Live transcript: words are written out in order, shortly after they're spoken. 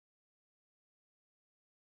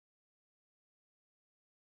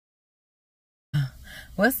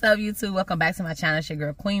What's up, YouTube? Welcome back to my channel. It's your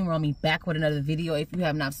girl Queen Romey, back with another video. If you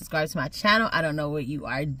have not subscribed to my channel, I don't know what you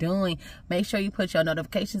are doing. Make sure you put your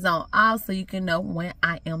notifications on all so you can know when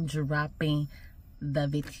I am dropping the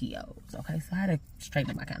videos. Okay, so I had to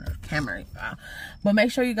straighten up my camera, but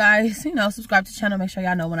make sure you guys, subscribe to the channel. Make sure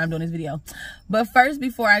y'all know when I'm doing this video. But first,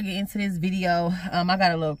 before I get into this video, I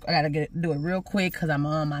gotta do it real quick because I'm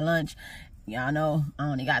on my lunch. Y'all know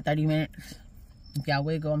I only got 30 minutes. If y'all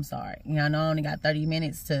wiggle, I'm sorry. Y'all know I only got 30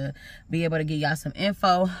 minutes to be able to give y'all some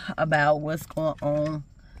info about what's going on,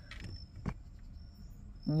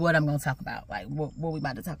 what I'm gonna talk about, like what we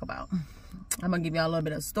about to talk about. I'm gonna give y'all a little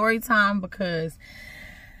bit of story time because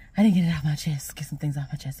I didn't get it off my chest, get some things off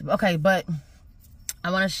my chest. Okay, but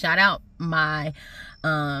I want to shout out my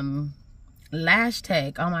lash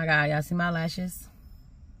tech. Oh my god, y'all see my lashes?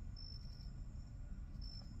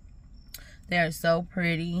 They're so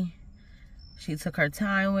pretty. She took her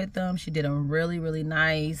time with them. She did them really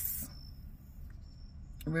nice.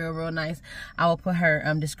 Real nice. I will put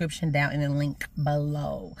her description down in the link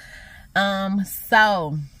below.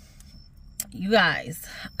 So you guys,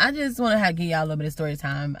 I just want to give y'all a little bit of story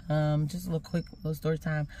time. Just a little story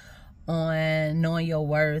time on knowing your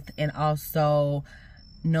worth and also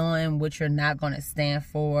knowing what you're not going to stand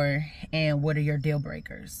for and what are your deal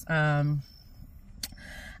breakers.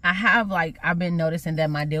 I've been noticing that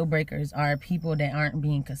my deal breakers are people that aren't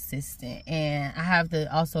being consistent, and I have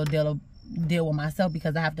to also deal with myself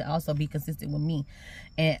because I have to also be consistent with me,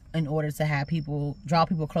 and in order to have draw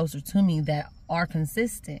people closer to me that are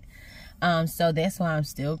consistent. So that's why I'm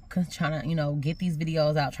still trying to, get these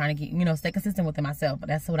videos out, trying to get, stay consistent with it myself. But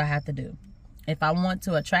that's what I have to do. If I want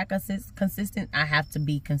to attract consistent, I have to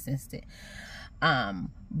be consistent.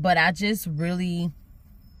 But I just really,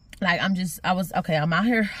 I'm out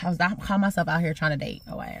here, I call myself out here trying to date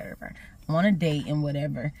or whatever. I want to date and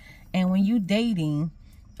whatever. And when you dating,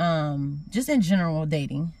 just in general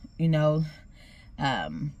dating,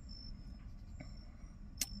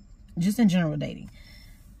 just in general dating.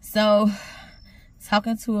 So,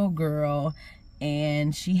 talking to a girl,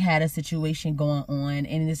 and she had a situation going on,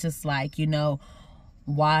 and it's just like,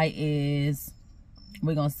 why is,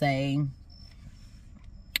 we're going to say,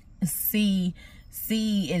 why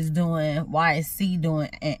is C doing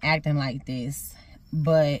and acting like this,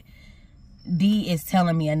 but D is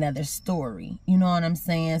telling me another story. You know what I'm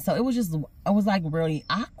saying? So it was like really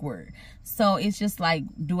awkward. So it's just like,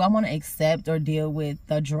 do I want to accept or deal with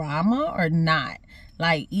the drama or not?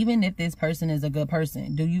 Like, even if this person is a good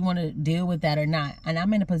person, do you want to deal with that or not? And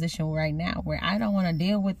I'm in a position right now where I don't want to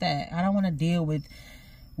deal with that. I don't want to deal with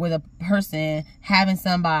a person having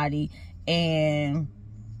somebody and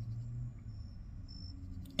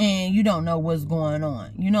you don't know what's going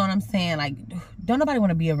on. You know what I'm saying? Like, don't nobody want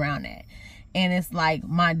to be around that. And it's like,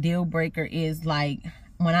 my deal breaker is like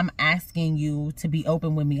when I'm asking you to be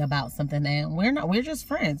open with me about something, and we're just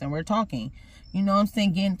friends and we're talking. You know what I'm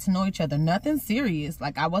saying? Getting to know each other. Nothing serious.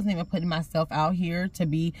 Like, I wasn't even putting myself out here to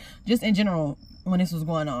be, just in general, when this was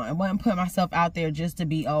going on. I wasn't putting myself out there just to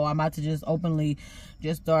be, I'm about to just openly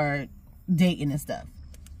just start dating and stuff.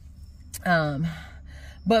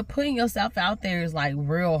 But putting yourself out there is like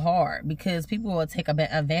real hard because people will take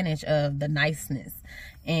advantage of the niceness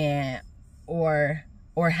or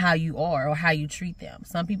how you are or how you treat them.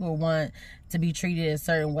 Some people want to be treated a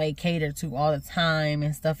certain way, catered to all the time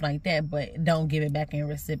and stuff like that, but don't give it back and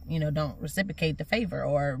don't reciprocate the favor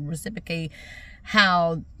or reciprocate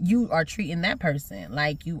how you are treating that person.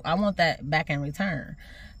 Like, I want that back in return.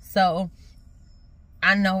 So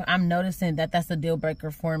I know I'm noticing that that's a deal breaker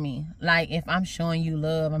for me. Like, if I'm showing you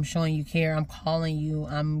love, I'm showing you care, I'm calling you,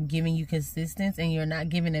 I'm giving you consistency, and you're not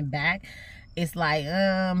giving it back, it's like,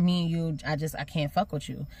 me and you, I can't fuck with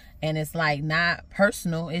you. And it's like not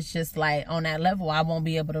personal. It's just like on that level, I won't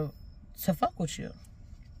be able to fuck with you.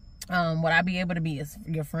 Would I be able to be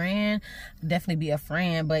your friend? Definitely be a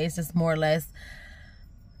friend, but it's just more or less,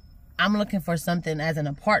 I'm looking for something as in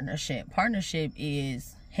a partnership. Partnership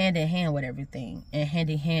is hand in hand with everything and hand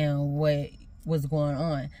in hand what's going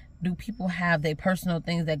on. Do people have their personal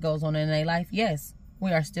things that goes on in their life? Yes.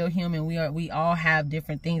 We are still human. We all have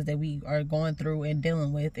different things that we are going through and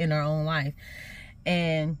dealing with in our own life.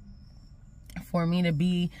 And for me to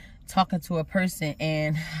be talking to a person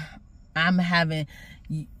and I'm having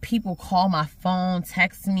people call my phone,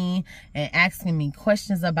 text me, and asking me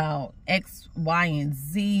questions about X, Y, and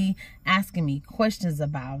Z, asking me questions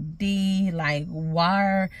about D, like,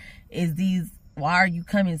 why are you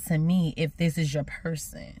coming to me if this is your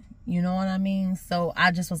person? You know what I mean? So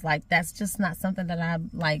I just was like, that's just not something that I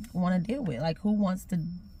want to deal with. Like, who wants to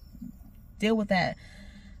deal with that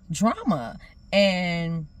drama?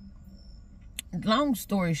 And long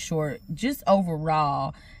story short, just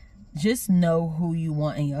overall, just know who you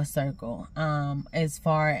want in your circle. As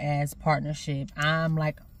far as partnership, I'm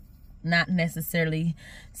like not necessarily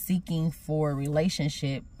seeking for a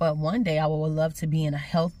relationship, but one day I would love to be in a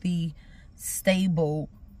healthy, stable,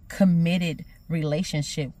 committed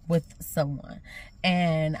relationship with someone.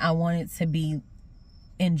 And I want it to be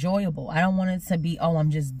enjoyable. I don't want it to be, oh, I'm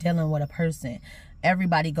just dealing with a person.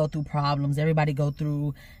 Everybody go through problems. Everybody go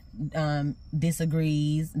through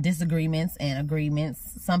disagreements and agreements.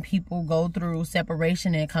 Some people go through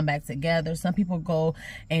separation and come back together. Some people go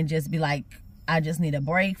and just be like, I just need a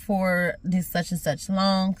break for this such and such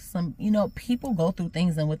long. Some, you know, people go through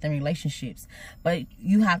things and within relationships, but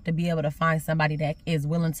you have to be able to find somebody that is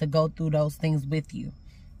willing to go through those things with you.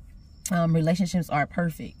 Relationships are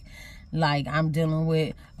perfect. Like, I'm dealing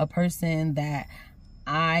with a person that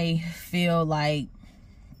I feel like,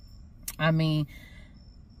 I mean,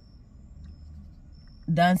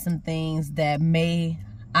 done some things that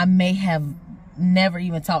I may have never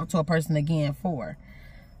even talked to a person again for.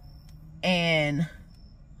 And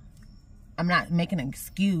I'm not making an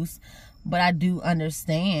excuse, but I do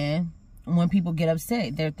understand when people get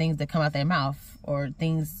upset. There are things that come out their mouth or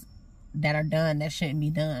things that are done that shouldn't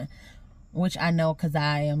be done, which I know because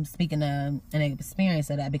I am speaking of an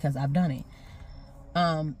experience of that because I've done it.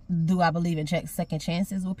 Do I believe in second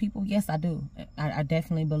chances with people? Yes, I do. I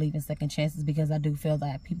definitely believe in second chances because I do feel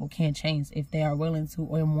that people can change if they are willing to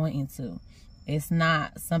or wanting to. It's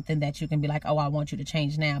not something that you can be like, oh, I want you to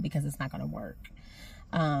change now, because it's not going to work.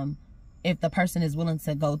 If the person is willing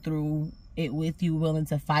to go through it with you, willing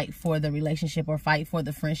to fight for the relationship or fight for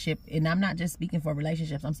the friendship, and I'm not just speaking for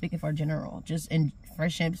relationships, I'm speaking for general, just in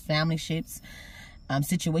friendships, family ships,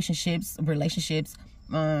 situationships, relationships,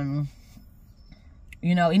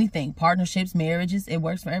 you know, anything, partnerships, marriages, it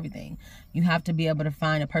works for everything. You have to be able to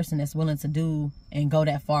find a person that's willing to do and go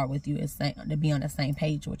that far with you, to be on the same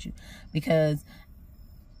page with you. Because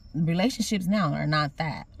relationships now are not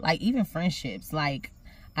that. Like, even friendships, like,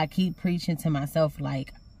 I keep preaching to myself,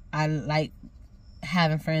 like, I like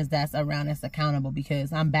having friends that's around, that's accountable,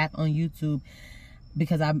 because I'm back on YouTube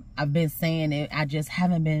because I've been saying it. I just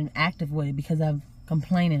haven't been active with it because I'm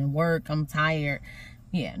complaining, work, I'm tired.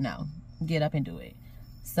 Yeah, no, get up and do it.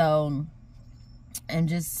 So I'm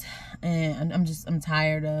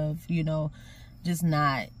tired of, you know, just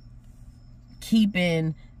not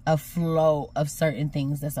keeping a flow of certain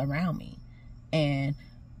things that's around me. And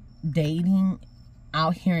dating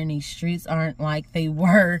out here in these streets aren't like they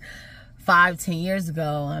were 5-10 years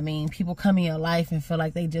ago. I mean, people come in your life and feel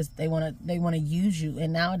like they want to use you.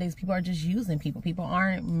 And nowadays people are just using people. People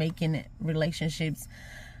aren't making relationships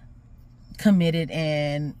committed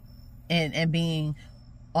and being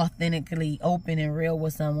authentically open and real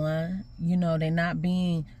with someone. You know, they're not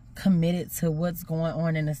being committed to what's going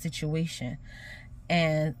on in a situation,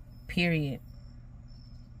 and period.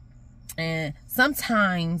 And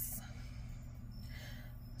sometimes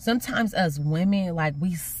as women, like,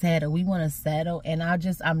 we want to settle, and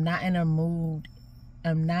I'm not in a mood,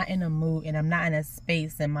 and I'm not in a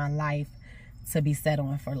space in my life to be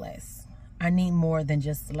settling for less. I need more than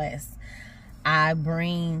just less. I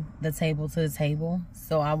bring the table to the table,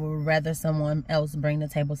 so I would rather someone else bring the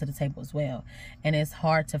table to the table as well. And it's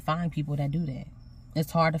hard to find people that do that.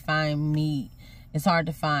 It's hard to find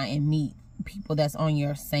and meet people that's on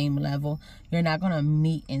your same level. You're not going to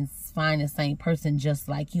meet and find the same person just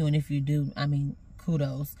like you. And if you do, I mean,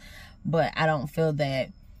 kudos. But I don't feel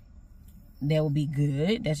that will be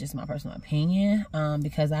good. That's just my personal opinion.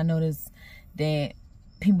 Because I notice that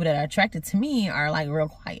people that are attracted to me are like real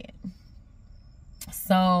quiet.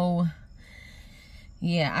 So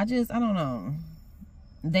yeah, I don't know.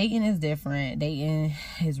 Dating is different. Dating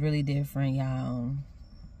is really different, y'all.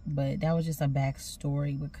 But that was just a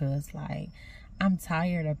backstory, because, like, I'm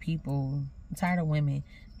tired of people. I'm tired of women.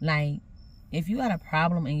 Like, if you got a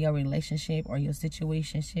problem in your relationship or your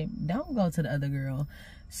situationship, don't go to the other girl.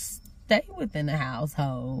 Stay within the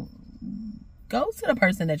household. Go to the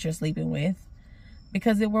person that you're sleeping with,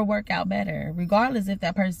 because it will work out better. Regardless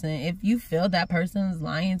if you feel that person is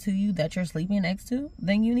lying to you that you're sleeping next to,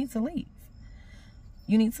 then you need to leave.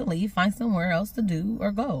 You need to leave, find somewhere else to do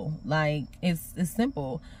or go. Like, it's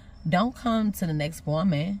simple. Don't come to the next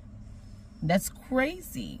woman. That's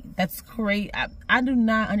crazy. That's crazy. I do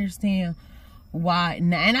not understand why.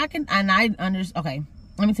 Okay,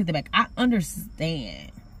 let me take that back. I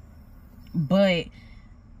understand, but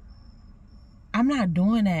I'm not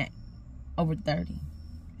doing that over 30.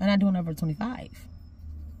 I'm not doing over 25.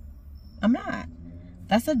 I'm not.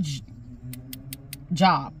 That's a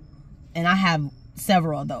job, and I have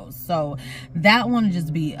several of those. So that one would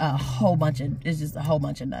just be a whole bunch of, it's just a whole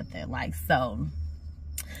bunch of nothing. Like, so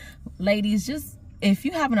ladies, just, if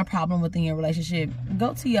you having a problem within your relationship,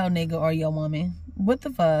 go to your nigga or your woman. What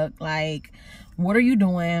the fuck? Like, what are you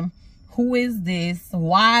doing? Who is this?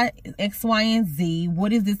 Why X, Y, and Z?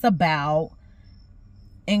 What is this about?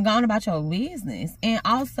 And go on about your business. And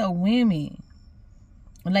also, women,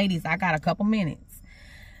 ladies, I got a couple minutes.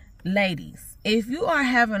 Ladies, if you are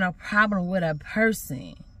having a problem with a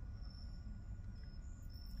person,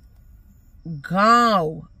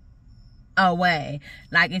 go away.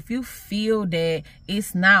 Like, if you feel that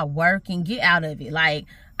it's not working, get out of it. Like,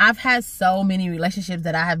 I've had so many relationships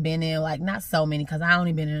that I have been in, like, not so many, because I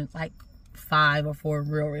only been in like 5 or 4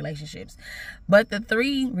 real relationships, but the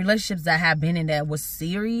 3 relationships that I have been in that was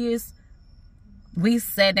serious, we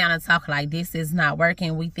sat down and talked like, this is not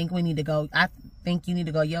working. We think we need to go, I think you need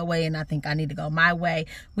to go your way, and I think I need to go my way.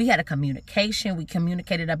 We had a communication. We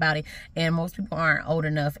communicated about it, and most people aren't old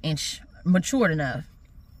enough and matured enough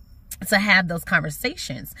to have those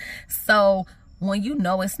conversations. So when you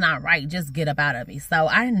know it's not right, just get up out of it. So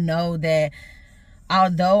I know that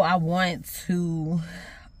although I wanted to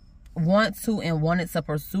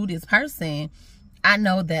pursue this person, I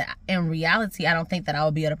know that in reality, I don't think that I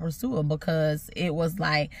will be able to pursue it, because it was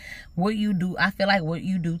like, what you do, I feel like what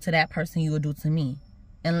you do to that person, you will do to me,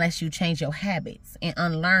 unless you change your habits and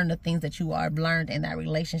unlearn the things that you have learned in that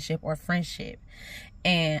relationship or friendship.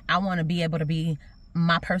 And I want to be able to be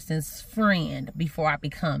my person's friend before I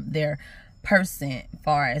become their person, as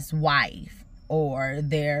far as wife or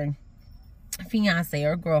their fiance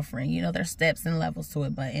or girlfriend. You know, there's steps and levels to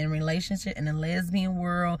it. But in relationship, in the lesbian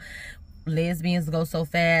world, lesbians go so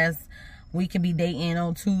fast. We can be dating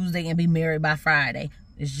on Tuesday and be married by Friday.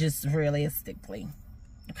 It's just realistically,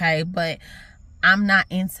 okay? But I'm not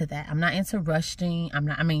into that. I'm not into rushing. I'm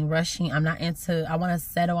not into, I want to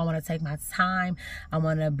settle. I want to take my time. I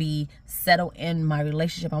want to be settled in my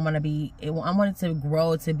relationship. I want it to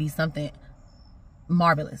grow to be something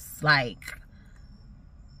marvelous. Like,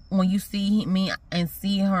 when you see me and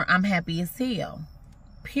see her, I'm happy as hell.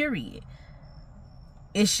 Period.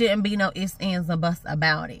 It shouldn't be no ifs, ands, and buts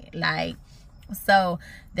about it. Like, so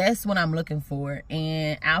that's what I'm looking for.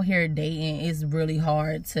 And out here dating, it's really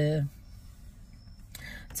hard to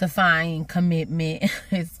find commitment.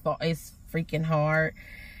 It's freaking hard.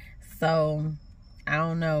 So I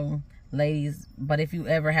don't know, ladies, but if you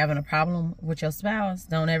ever having a problem with your spouse,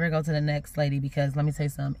 don't ever go to the next lady, because let me tell you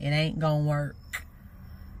something, it ain't gonna work.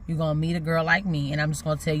 You're gonna meet a girl like me, and I'm just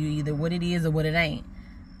gonna tell you either what it is or what it ain't.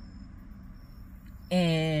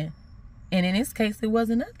 And in this case, it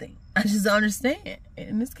wasn't nothing. I just don't understand.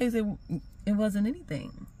 In this case, it wasn't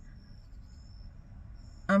anything.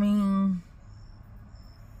 I mean,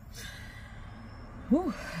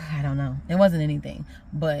 whew, I don't know. It wasn't anything.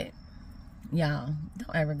 But y'all,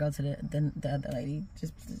 don't ever go to the other lady.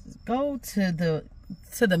 Just go to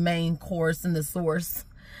the main course and the source,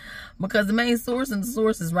 because the main source and the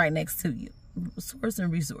source is right next to you. Source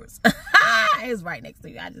and resource. It's right next to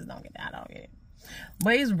you. I just don't get that. I don't get it.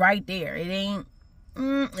 But it's right there. It ain't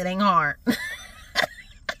hard.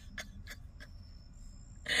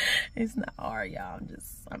 It's not hard, y'all.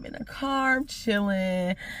 I'm in a car, I'm chilling.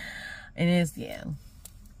 And it's, yeah.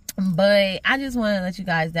 But I just want to let you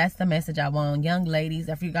guys, that's the message I want. Young ladies,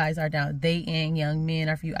 if you guys are down dating, young men,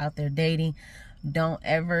 or if you out there dating, don't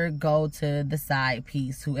ever go to the side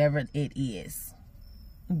piece, whoever it is.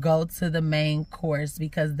 Go to the main course,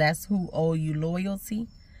 because that's who owe you loyalty.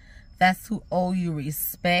 That's who owe you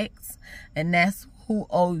respect. And that's who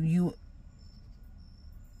owe you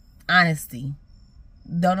honesty.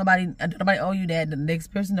 Don't nobody owe you that. The next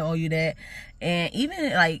person don't owe you that. And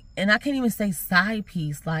even like, and I can't even say side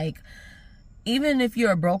piece. Like, even if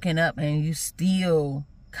you're broken up and you still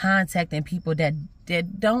contacting people that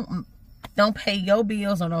don't pay your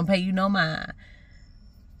bills or don't pay you no mind.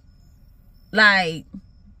 Like,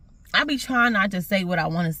 I be trying not to say what I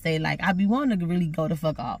want to say. Like, I be wanting to really go the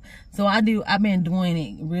fuck off. So I've been doing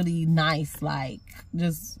it really nice. Like,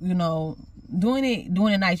 just, you know, doing it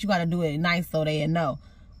nice. You got to do it nice so they know.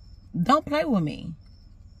 Don't play with me.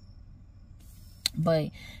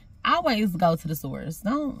 But always go to the source.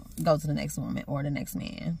 Don't go to the next woman or the next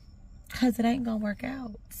man, because it ain't going to work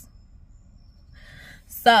out.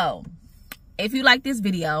 So, if you like this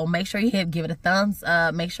video, make sure you give it a thumbs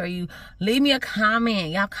up. Make sure you leave me a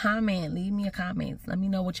comment. Y'all comment. Leave me a comment. Let me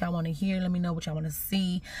know what y'all want to hear. Let me know what y'all want to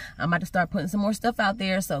see. I'm about to start putting some more stuff out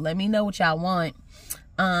there. So let me know what y'all want.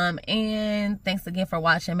 And thanks again for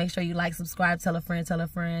watching. Make sure you like, subscribe, tell a friend, tell a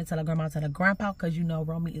grandma, tell a grandpa, because you know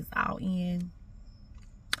Romey is all in.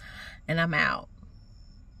 And I'm out.